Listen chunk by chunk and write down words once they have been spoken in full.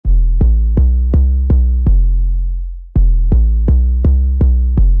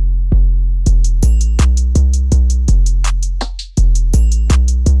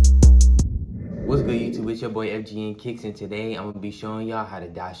FGN Kicks, and today I'm gonna be showing y'all how to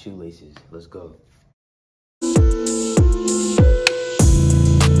dye shoelaces. Let's go.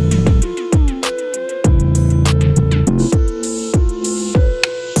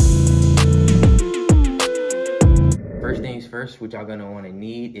 First things first, what y'all gonna wanna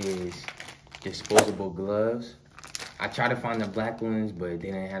need is disposable gloves. I tried to find the black ones, but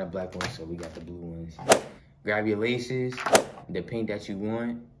they didn't have the black ones, so we got the blue ones. Grab your laces, the pink that you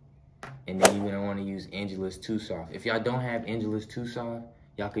want, and then you're gonna wanna use Angela's Too Soft. If y'all don't have Angela's Too Soft,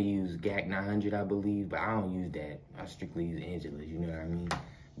 y'all could use GAC 900, I believe, but I don't use that. I strictly use Angela's, you know what I mean?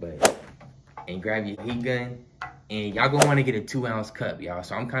 And grab your heat gun, and y'all gonna wanna get a 2-ounce cup, y'all.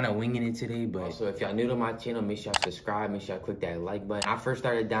 So I'm kinda winging it today, but also if y'all new to my channel, make sure y'all subscribe, make sure y'all click that like button. I first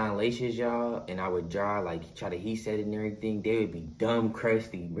started dyeing laces, y'all, and I would dry, like, try to heat set it and everything. They would be dumb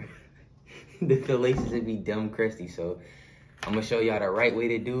crusty, bro. The laces would be dumb crusty, so I'm gonna show y'all the right way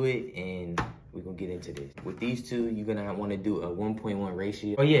to do it, and we're gonna get into this. With these two, you're gonna wanna do a 1.1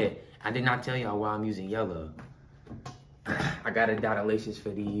 ratio. Oh yeah, I did not tell y'all why I'm using yellow. I gotta dye the laces for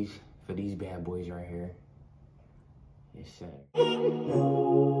these bad boys right here. Yes, sir.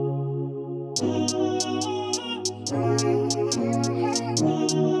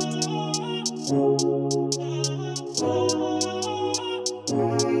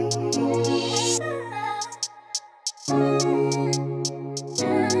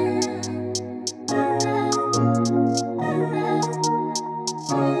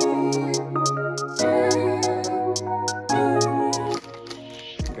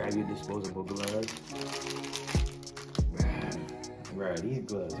 Grab your disposable gloves. Bro, these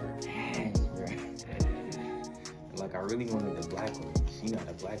gloves are ass, bro. Like, I really wanted the black ones. You know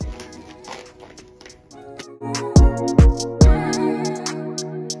the black ones.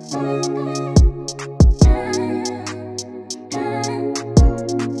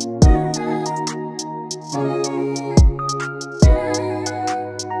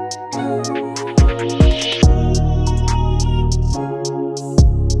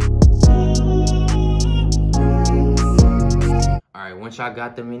 Once y'all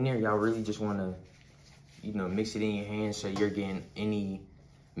got them in there, y'all really just want to, you know, mix it in your hands so you're getting any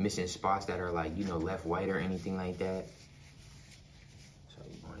missing spots that are, like, you know, left white or anything like that. So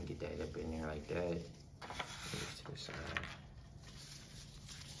you want to get that up in there like that. Put this to the side.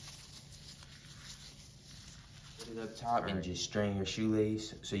 Put it up top and just strain your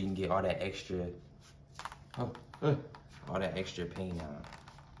shoelace so you can get all that extra, all that extra paint out.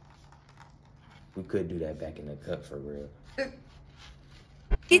 We could do that back in the cup for real.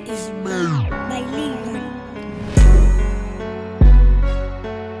 It is my leader.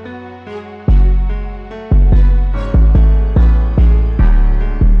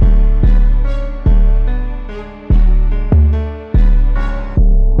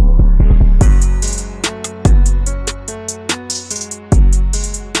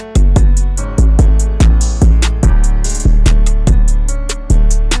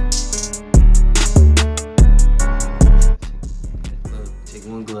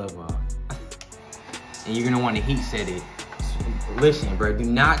 Glove off, and you're gonna want to heat set it. Listen, bro, do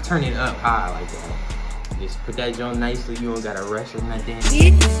not turn it up high like that. Just put that joint nicely. You don't gotta rush or nothing.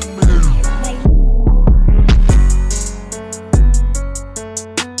 It is my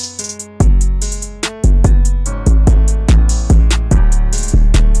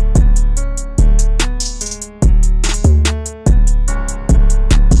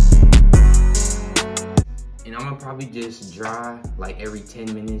Probably just dry like every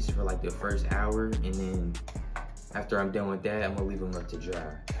 10 minutes for like the first hour, and then after I'm done with that, I'm gonna leave them up to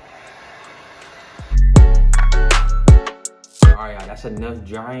dry. All right, y'all, that's enough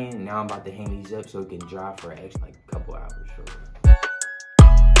drying. Now I'm about to hang these up so it can dry for an extra like couple hours for real.